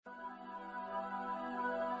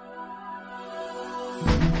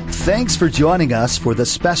Thanks for joining us for the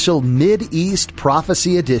special Mid-East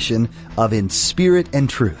Prophecy edition of In Spirit and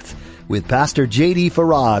Truth with Pastor J.D.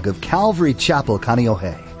 Farag of Calvary Chapel,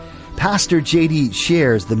 Kaneohe. Pastor J.D.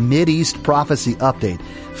 shares the Mid-East Prophecy update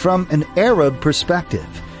from an Arab perspective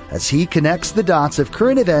as he connects the dots of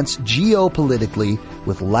current events geopolitically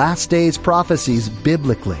with last days prophecies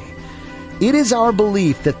biblically. It is our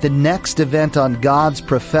belief that the next event on God's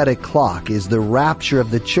prophetic clock is the rapture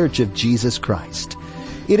of the Church of Jesus Christ.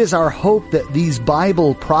 It is our hope that these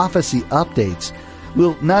Bible prophecy updates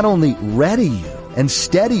will not only ready you and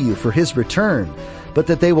steady you for His return, but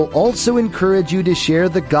that they will also encourage you to share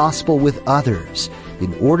the gospel with others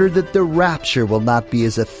in order that the rapture will not be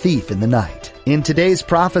as a thief in the night. In today's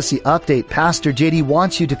prophecy update, Pastor J.D.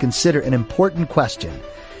 wants you to consider an important question.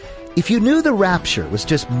 If you knew the rapture was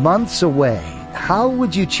just months away, how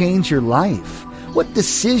would you change your life? What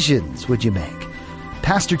decisions would you make?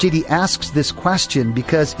 Pastor J.D. asks this question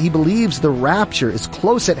because he believes the rapture is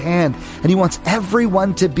close at hand and he wants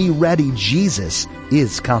everyone to be ready. Jesus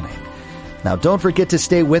is coming. Now, don't forget to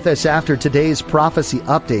stay with us after today's prophecy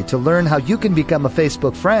update to learn how you can become a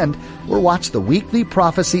Facebook friend or watch the weekly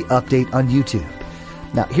prophecy update on YouTube.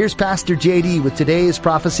 Now, here's Pastor J.D. with today's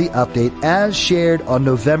prophecy update as shared on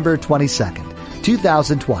November 22nd,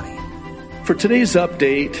 2020. For today's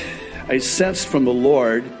update, I sensed from the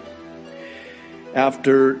Lord,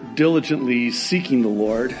 after diligently seeking the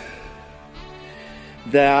Lord,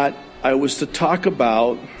 that I was to talk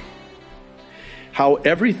about how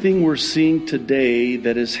everything we're seeing today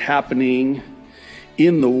that is happening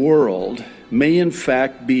in the world may in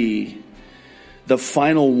fact be the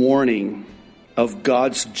final warning of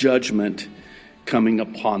God's judgment coming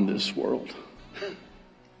upon this world.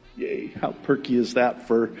 Yay, how perky is that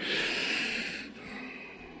for...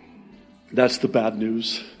 That's the bad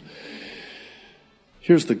news.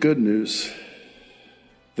 Here's the good news.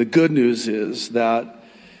 The good news is that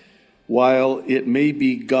while it may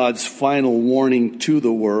be God's final warning to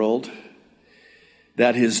the world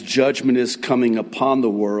that His judgment is coming upon the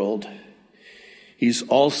world, He's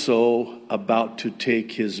also about to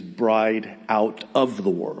take His bride out of the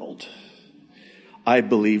world. I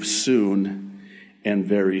believe soon and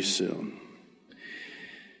very soon.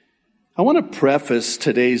 I want to preface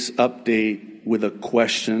today's update with a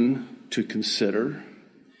question to consider.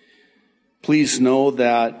 Please know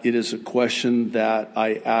that it is a question that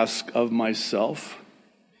I ask of myself.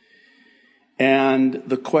 And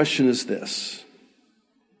the question is this.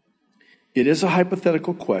 It is a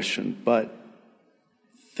hypothetical question, but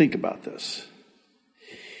think about this.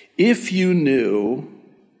 If you knew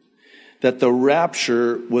that the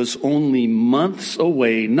rapture was only months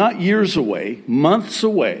away, not years away, months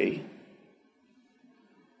away,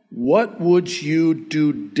 what would you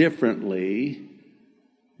do differently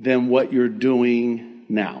than what you're doing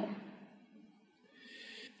now?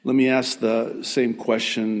 Let me ask the same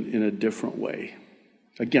question in a different way.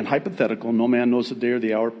 Again, hypothetical, no man knows the day or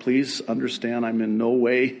the hour. Please understand I'm in no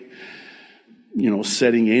way,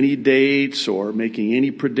 setting any dates or making any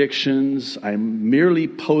predictions. I'm merely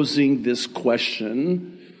posing this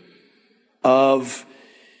question of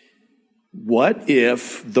what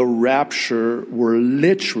if the rapture were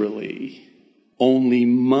literally only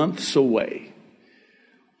months away?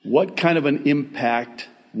 What kind of an impact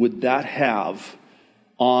would that have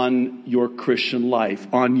on your Christian life,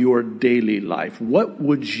 on your daily life? What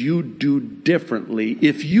would you do differently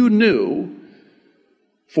if you knew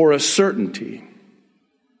for a certainty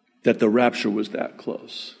that the rapture was that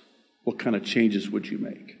close? What kind of changes would you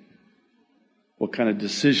make? What kind of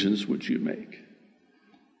decisions would you make?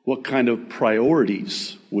 What kind of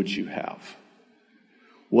priorities would you have?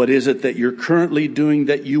 What is it that you're currently doing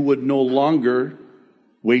that you would no longer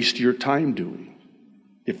waste your time doing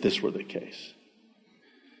if this were the case?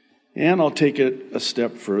 And I'll take it a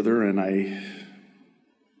step further, and I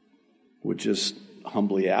would just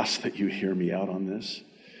humbly ask that you hear me out on this.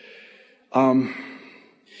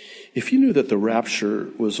 If you knew that the rapture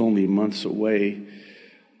was only months away,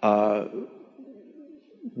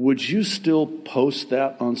 would you still post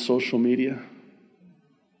that on social media?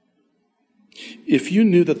 If you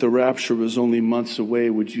knew that the rapture was only months away,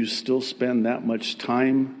 would you still spend that much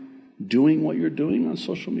time doing what you're doing on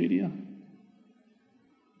social media?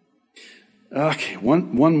 Okay,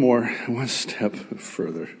 one step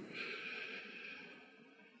further.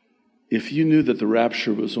 If you knew that the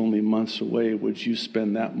rapture was only months away, would you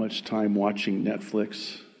spend that much time watching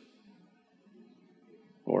Netflix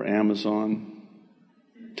or Amazon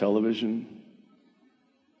television?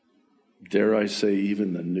 Dare I say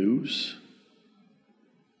even the news?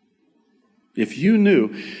 If you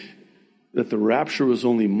knew that the rapture was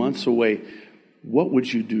only months away, what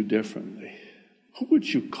would you do differently? Who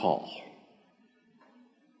would you call?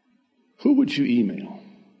 Who would you email?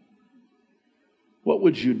 What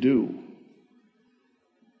would you do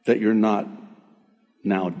that you're not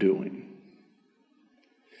now doing?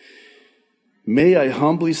 May I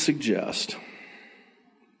humbly suggest,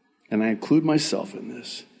 and I include myself in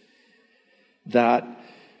this, that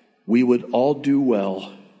we would all do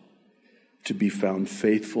well to be found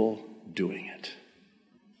faithful doing it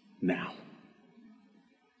now.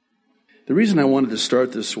 The reason I wanted to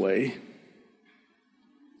start this way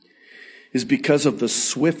is because of the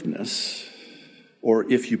swiftness, or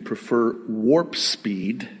if you prefer, warp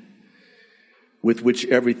speed, with which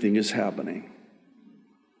everything is happening.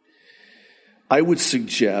 I would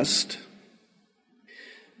suggest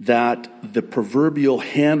that the proverbial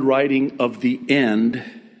handwriting of the end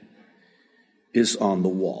is on the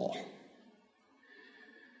wall.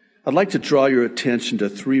 I'd like to draw your attention to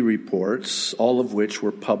 3 reports, all of which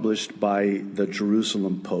were published by the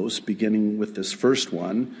Jerusalem Post, beginning with this first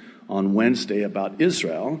one on Wednesday about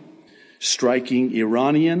Israel striking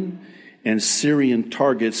Iranian and Syrian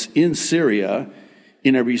targets in Syria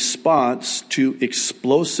in a response to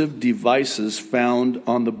explosive devices found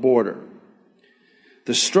on the border.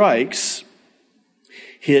 The strikes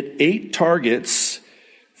hit 8 targets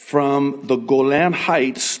from the Golan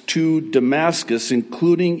Heights to Damascus,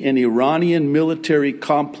 including an Iranian military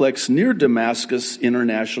complex near Damascus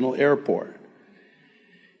International Airport.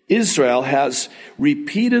 Israel has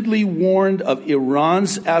repeatedly warned of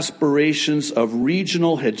Iran's aspirations of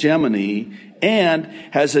regional hegemony and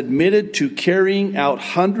has admitted to carrying out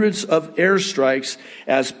hundreds of airstrikes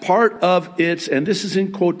as part of its, and this is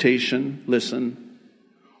in quotation, listen,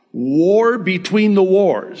 war between the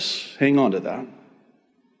wars, hang on to that,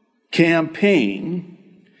 campaign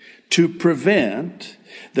to prevent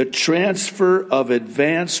the transfer of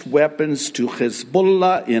advanced weapons to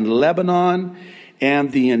Hezbollah in Lebanon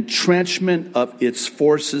and the entrenchment of its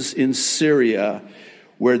forces in Syria,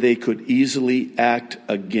 where they could easily act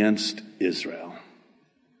against Israel.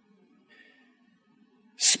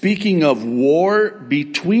 Speaking of war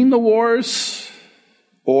between the wars,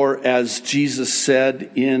 or as Jesus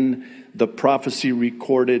said in the prophecy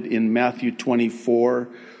recorded in Matthew 24,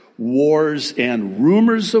 wars and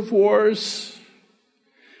rumors of wars,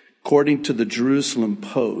 according to the Jerusalem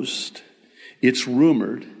Post, it's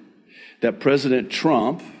rumored that President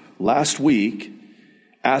Trump last week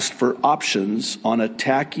asked for options on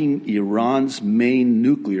attacking Iran's main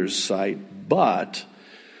nuclear site, but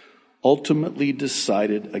ultimately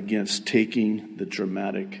decided against taking the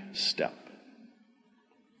dramatic step.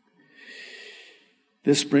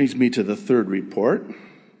 This brings me to the third report,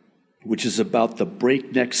 which is about the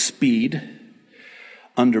breakneck speed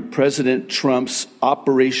under President Trump's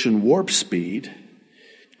Operation Warp Speed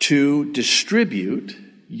to distribute,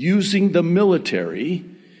 using the military,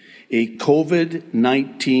 a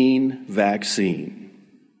COVID-19 vaccine.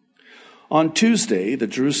 On Tuesday, the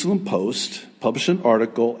Jerusalem Post published an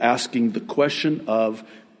article asking the question of,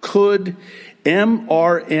 could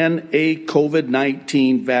mRNA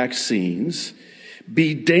COVID-19 vaccines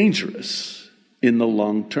be dangerous in the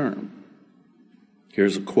long term?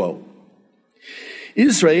 Here's a quote.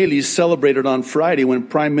 Israelis celebrated on Friday when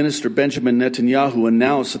Prime Minister Benjamin Netanyahu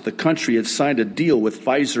announced that the country had signed a deal with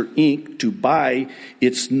Pfizer Inc. to buy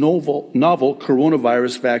its novel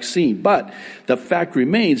coronavirus vaccine. But the fact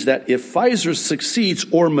remains that if Pfizer succeeds,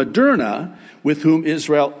 or Moderna, with whom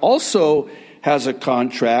Israel also has a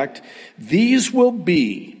contract, these will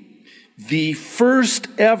be the first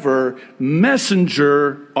ever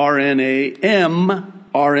messenger RNA,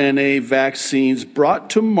 mRNA vaccines brought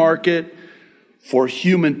to market for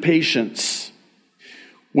human patients.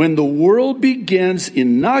 When the world begins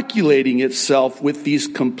inoculating itself with these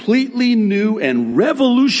completely new and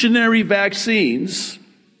revolutionary vaccines,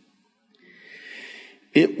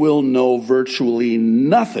 it will know virtually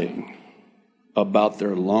nothing about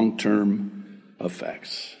their long-term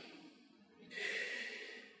effects.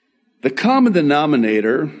 The common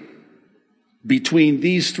denominator between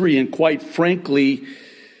these three, and quite frankly,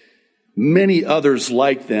 many others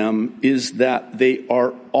like them, is that they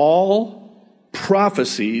are all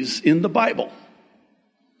prophecies in the Bible.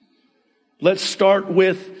 Let's start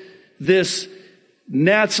with this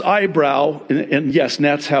gnat's eyebrow, and yes,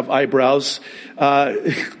 gnats have eyebrows,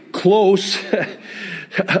 close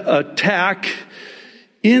attack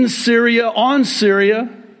in Syria, on Syria.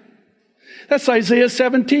 That's Isaiah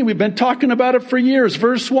 17. We've been talking about it for years.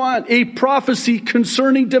 Verse 1, a prophecy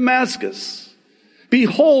concerning Damascus.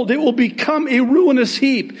 Behold, it will become a ruinous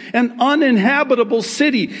heap, an uninhabitable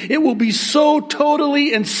city. It will be so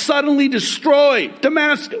totally and suddenly destroyed,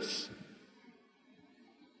 Damascus.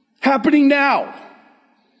 happening now,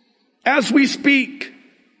 as we speak,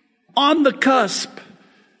 on the cusp.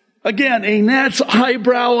 Again, a gnat's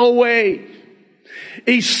eyebrow away,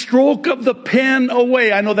 a stroke of the pen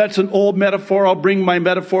away. I know that's an old metaphor. I'll bring my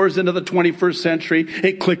metaphors into the 21st century.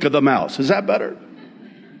 A click of the mouse. Is that better?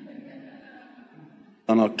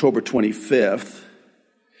 On October 25th,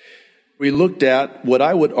 we looked at what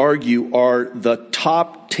I would argue are the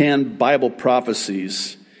top 10 Bible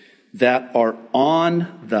prophecies that are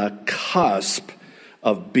on the cusp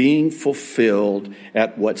of being fulfilled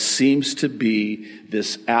at what seems to be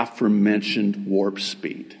this aforementioned warp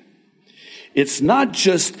speed. It's not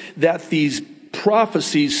just that these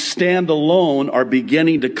prophecies stand alone are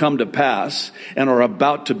beginning to come to pass and are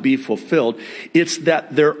about to be fulfilled. It's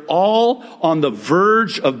that they're all on the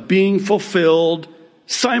verge of being fulfilled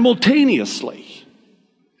simultaneously.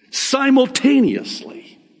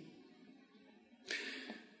 Simultaneously.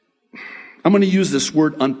 I'm going to use this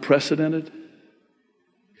word unprecedented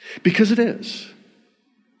because it is.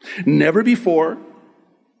 Never before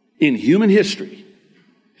in human history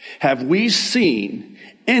have we seen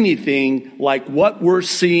anything like what we're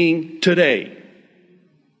seeing today.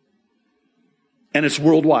 And it's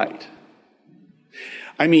worldwide.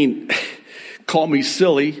 I mean, call me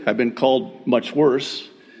silly. I've been called much worse.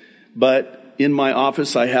 But in my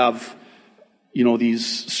office, I have,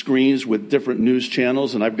 these screens with different news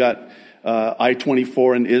channels. And I've got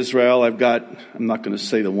I-24 in Israel. I'm not going to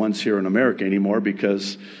say the ones here in America anymore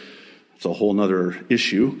because it's a whole nother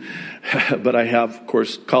issue. But I have, of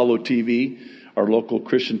course, Kalo TV, our local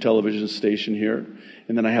Christian television station here.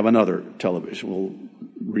 And then I have another television. Will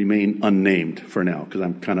remain unnamed for now because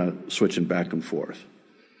I'm kind of switching back and forth.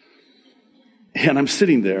 And I'm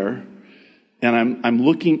sitting there and I'm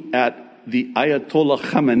looking at the Ayatollah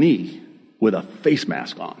Khamenei with a face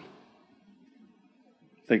mask on.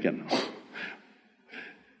 Thinking,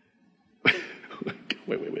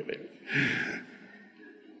 wait.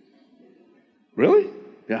 Really?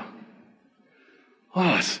 Yeah.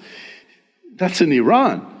 Oh, that's in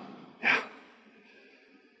Iran. Yeah.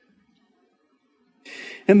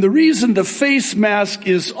 And the reason the face mask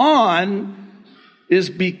is on is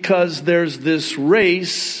because there's this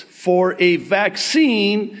race for a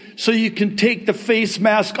vaccine so you can take the face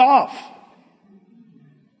mask off.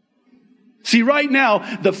 See, right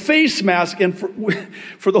now, the face mask, and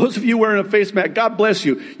for those of you wearing a face mask, God bless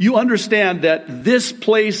you. You understand that this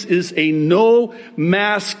place is a no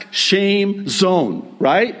mask shame zone,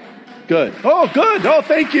 right? Good. Oh, good. Oh,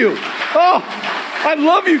 thank you. Oh, I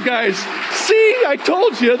love you guys. See, I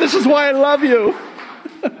told you. This is why I love you.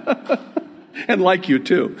 And like you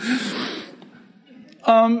too.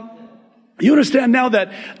 You understand now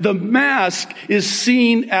that the mask is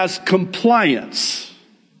seen as compliance,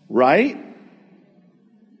 right?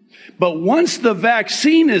 But once the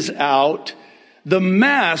vaccine is out, the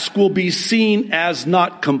mask will be seen as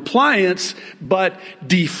not compliance, but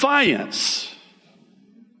defiance.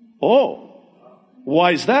 Oh,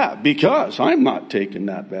 why is that? Because I'm not taking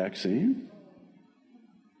that vaccine.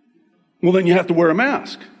 Well, then you have to wear a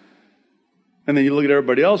mask. And then you look at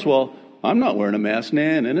everybody else, well, I'm not wearing a mask.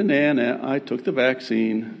 Nah, I took the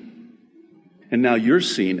vaccine. And now you're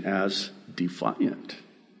seen as defiant.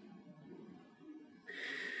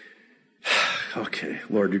 Okay,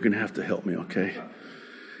 Lord, you're going to have to help me, okay?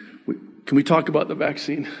 Can we talk about the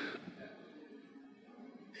vaccine?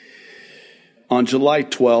 On July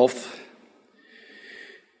 12th,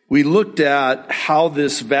 we looked at how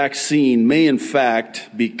this vaccine may in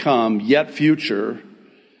fact become, yet future,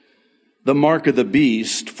 the mark of the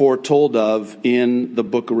beast foretold of in the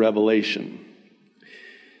book of Revelation.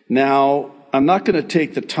 Now, I'm not going to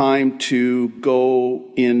take the time to go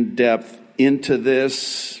in depth into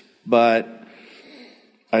this, but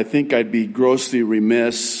I think I'd be grossly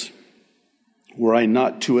remiss were I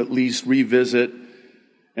not to at least revisit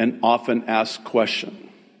an often asked question.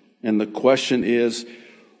 And the question is,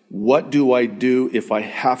 what do I do if I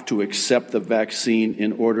have to accept the vaccine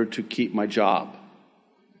in order to keep my job?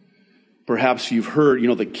 Perhaps you've heard,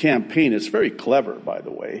 the campaign is very clever, by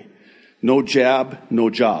the way. No jab, no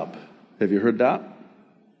job. Have you heard that?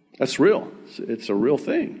 That's real. It's a real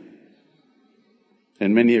thing.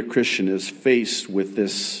 And many a Christian is faced with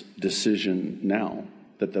this decision now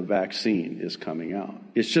that the vaccine is coming out.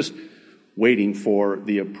 It's just waiting for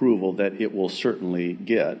the approval that it will certainly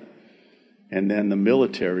get. And then the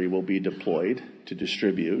military will be deployed to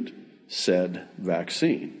distribute said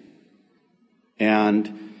vaccine.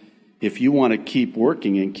 And if you want to keep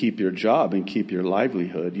working and keep your job and keep your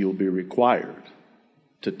livelihood, you'll be required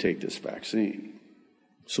to take this vaccine.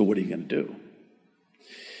 So what are you going to do?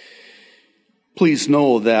 Please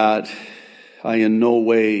know that I in no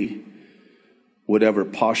way would ever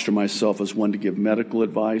posture myself as one to give medical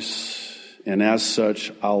advice, and as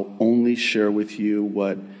such, I'll only share with you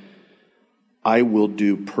what I will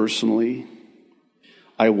do personally.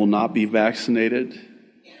 I will not be vaccinated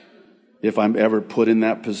if I'm ever put in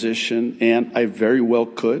that position, and I very well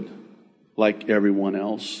could, like everyone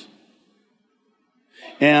else.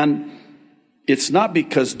 And it's not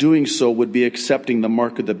because doing so would be accepting the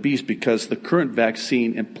mark of the beast, because the current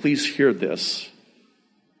vaccine, and please hear this,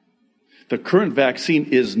 the current vaccine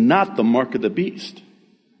is not the mark of the beast.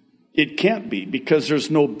 It can't be, because there's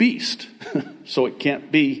no beast. So it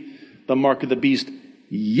can't be the mark of the beast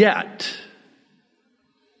yet.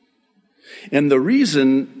 And the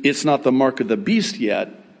reason it's not the mark of the beast yet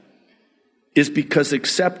is because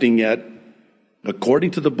accepting it,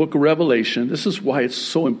 according to the book of Revelation, this is why it's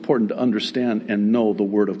so important to understand and know the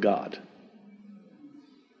Word of God.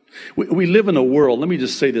 We live in a world, let me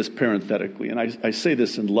just say this parenthetically, and I say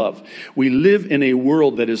this in love. We live in a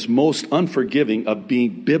world that is most unforgiving of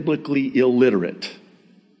being biblically illiterate.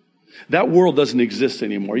 That world doesn't exist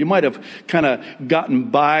anymore. You might have kind of gotten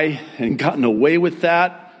by and gotten away with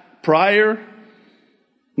that prior.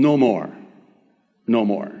 No more. No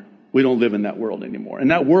more. We don't live in that world anymore.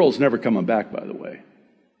 And that world's never coming back, by the way.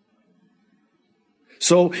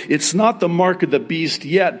 So it's not the mark of the beast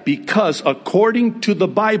yet, because according to the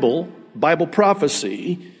Bible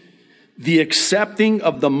prophecy, the accepting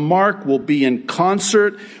of the mark will be in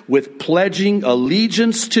concert with pledging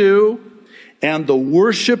allegiance to and the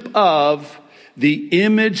worship of the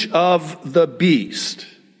image of the beast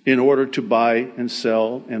in order to buy and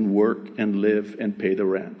sell and work and live and pay the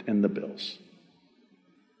rent and the bills.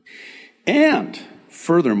 And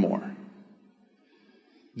furthermore,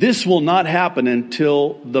 this will not happen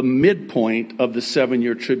until the midpoint of the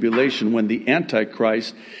 7-year tribulation, when the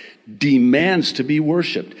Antichrist demands to be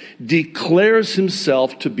worshiped, declares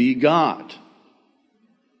himself to be God.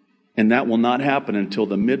 And that will not happen until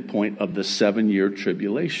the midpoint of the 7-year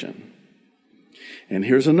tribulation. And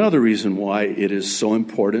here's another reason why it is so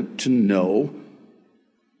important to know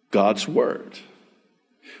God's Word.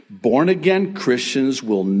 Born-again Christians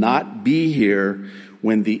will not be here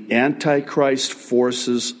when the Antichrist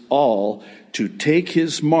forces all to take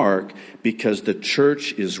his mark, because the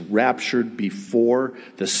church is raptured before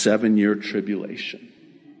the 7-year tribulation.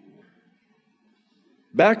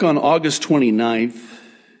 Back on August 29th,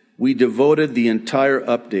 we devoted the entire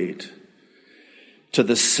update to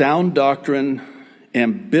the sound doctrine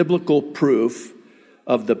and biblical proof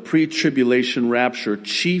of the pre-tribulation rapture,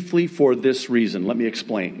 chiefly for this reason. Let me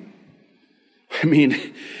explain. I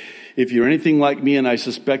mean, if you're anything like me, and I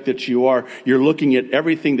suspect that you are, you're looking at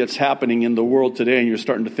everything that's happening in the world today and you're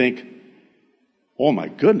starting to think, oh my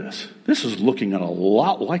goodness, this is looking a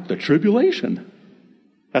lot like the tribulation.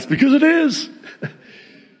 That's because it is.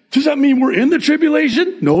 Does that mean we're in the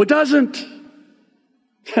tribulation? No, it doesn't.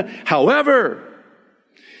 However,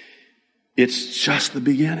 it's just the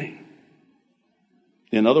beginning.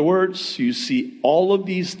 In other words, you see all of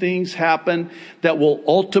these things happen that will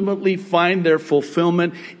ultimately find their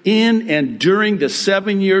fulfillment in and during the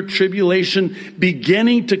 7-year tribulation,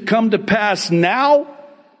 beginning to come to pass now.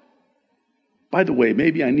 By the way,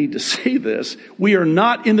 maybe I need to say this. We are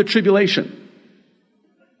not in the tribulation.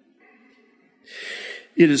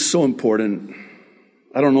 It is so important.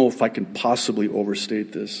 I don't know if I can possibly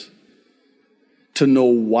overstate this. To know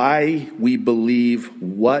why we believe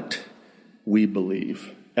what we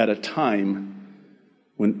believe at a time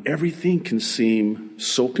when everything can seem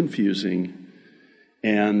so confusing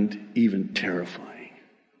and even terrifying.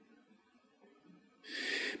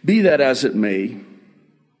 Be that as it may,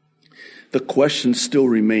 the question still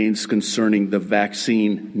remains concerning the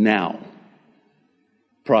vaccine now,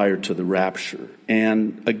 prior to the rapture.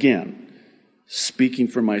 And again, speaking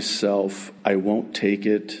for myself, I won't take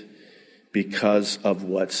it because of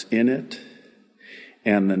what's in it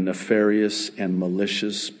and the nefarious and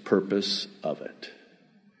malicious purpose of it.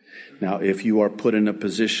 Now, if you are put in a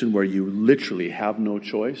position where you literally have no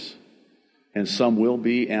choice, and some will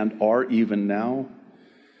be and are even now,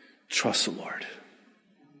 trust the Lord.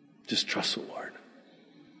 Just trust the Lord.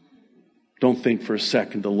 Don't think for a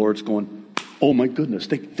second the Lord's going, oh my goodness,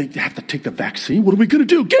 they have to take the vaccine? What are we going to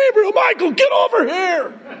do? Gabriel, Michael, get over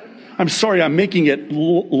here! I'm sorry I'm making it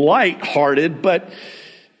light-hearted, but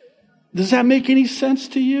does that make any sense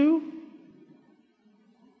to you?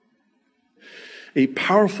 A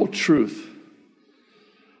powerful truth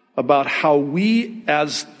about how we,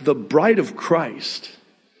 as the bride of Christ,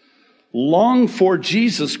 long for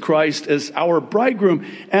Jesus Christ as our bridegroom.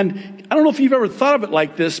 And I don't know if you've ever thought of it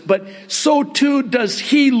like this, but so too does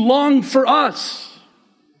he long for us.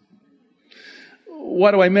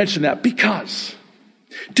 Why do I mention that? Because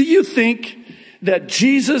do you think that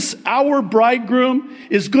Jesus, our bridegroom,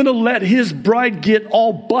 is going to let his bride get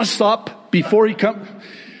all bust up before he comes?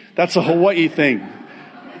 That's a Hawaii thing.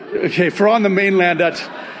 Okay, for on the mainland, that's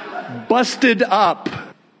busted up.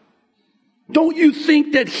 Don't you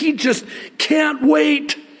think that he just can't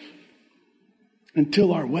wait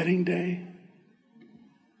until our wedding day?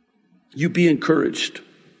 You be encouraged.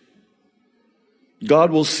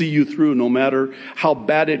 God will see you through no matter how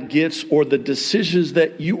bad it gets or the decisions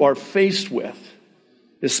that you are faced with,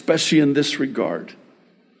 especially in this regard.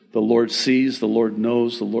 The Lord sees, the Lord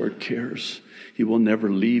knows, the Lord cares. He will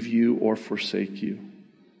never leave you or forsake you.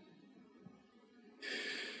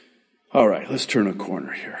 All right, let's turn a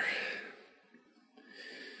corner here.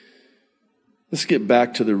 Let's get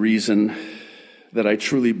back to the reason that I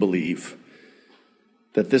truly believe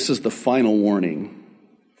that this is the final warning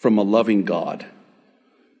from a loving God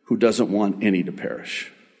who doesn't want any to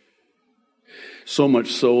perish. So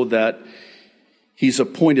much so that he's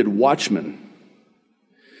appointed watchmen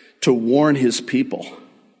to warn his people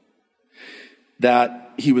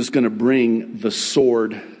that he was going to bring the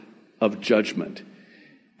sword of judgment.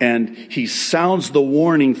 And he sounds the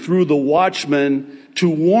warning through the watchmen to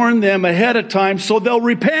warn them ahead of time so they'll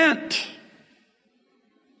repent.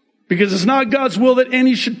 Because it's not God's will that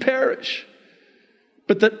any should perish,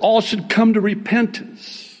 but that all should come to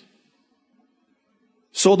repentance.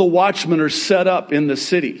 So the watchmen are set up in the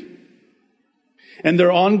city. And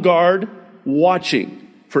they're on guard,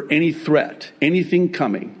 watching for any threat, anything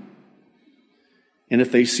coming. And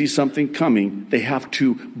if they see something coming, they have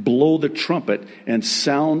to blow the trumpet and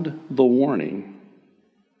sound the warning.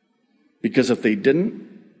 Because if they didn't,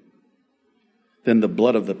 then the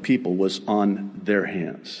blood of the people was on their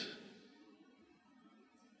hands.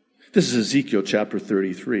 This is Ezekiel chapter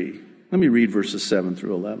 33. Let me read verses 7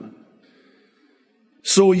 through 11.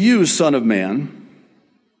 So you, son of man,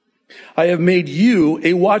 I have made you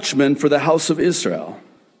a watchman for the house of Israel.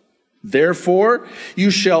 Therefore, you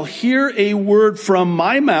shall hear a word from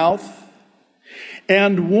my mouth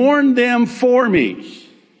and warn them for me.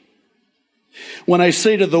 When I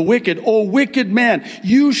say to the wicked, O wicked man,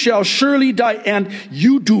 you shall surely die, and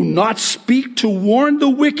you do not speak to warn the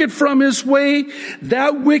wicked from his way,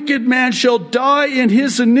 that wicked man shall die in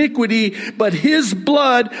his iniquity, but his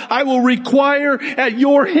blood I will require at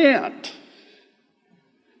your hand.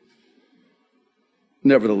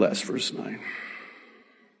 Nevertheless, verse 9.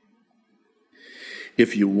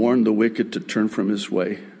 If you warn the wicked to turn from his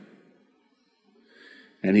way,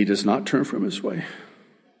 and he does not turn from his way,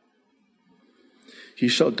 he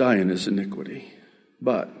shall die in his iniquity.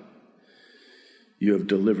 But you have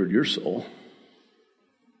delivered your soul.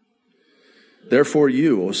 Therefore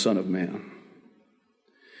you, O son of man,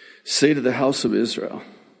 say to the house of Israel,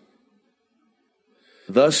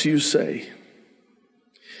 thus you say,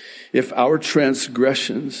 if our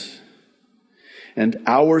transgressions and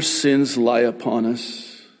our sins lie upon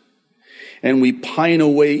us, and we pine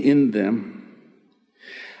away in them,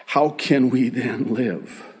 how can we then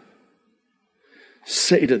live?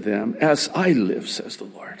 Say to them, as I live, says the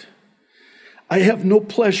Lord, I have no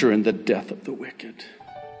pleasure in the death of the wicked,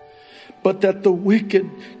 but that the wicked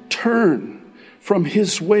turn from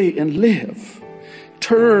his way and live.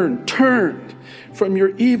 Turn from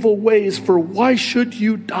your evil ways, for why should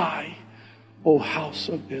you die, O house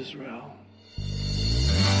of Israel?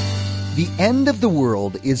 The end of the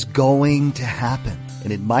world is going to happen,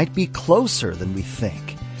 and it might be closer than we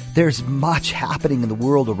think. There's much happening in the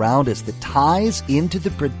world around us that ties into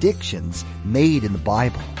the predictions made in the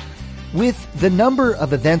Bible. With the number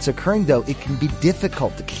of events occurring, though, it can be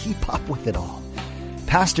difficult to keep up with it all.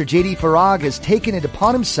 Pastor J.D. Farag has taken it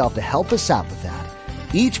upon himself to help us out with that.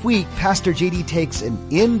 Each week, Pastor J.D. takes an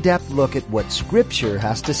in-depth look at what Scripture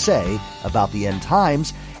has to say about the end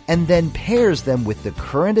times and then pairs them with the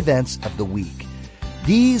current events of the week.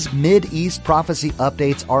 These Mideast prophecy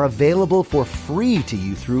updates are available for free to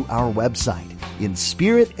you through our website,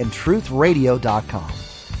 inspiritandtruthradio.com.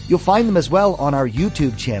 You'll find them as well on our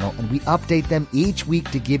YouTube channel, and we update them each week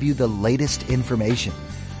to give you the latest information.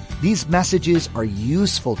 These messages are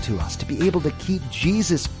useful to us to be able to keep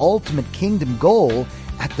Jesus' ultimate kingdom goal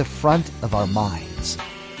at the front of our minds.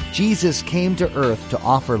 Jesus came to earth to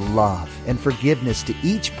offer love and forgiveness to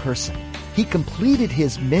each person. He completed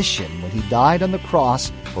his mission when he died on the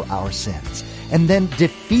cross for our sins, and then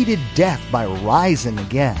defeated death by rising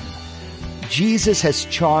again. Jesus has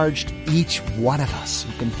charged each one of us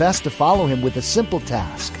who confess to follow him with a simple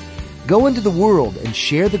task. Go into the world and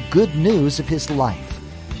share the good news of his life.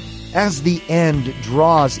 As the end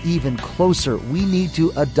draws even closer, we need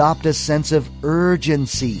to adopt a sense of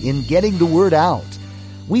urgency in getting the word out.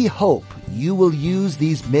 We hope you will use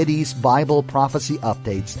these Mideast Bible prophecy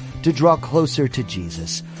updates to draw closer to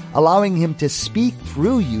Jesus, allowing Him to speak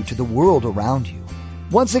through you to the world around you.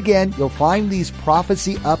 Once again, you'll find these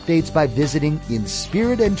prophecy updates by visiting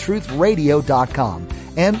inspiritandtruthradio.com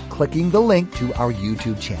and clicking the link to our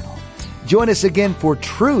YouTube channel. Join us again for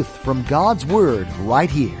truth from God's Word right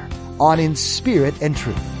here on In Spirit and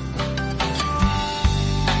Truth.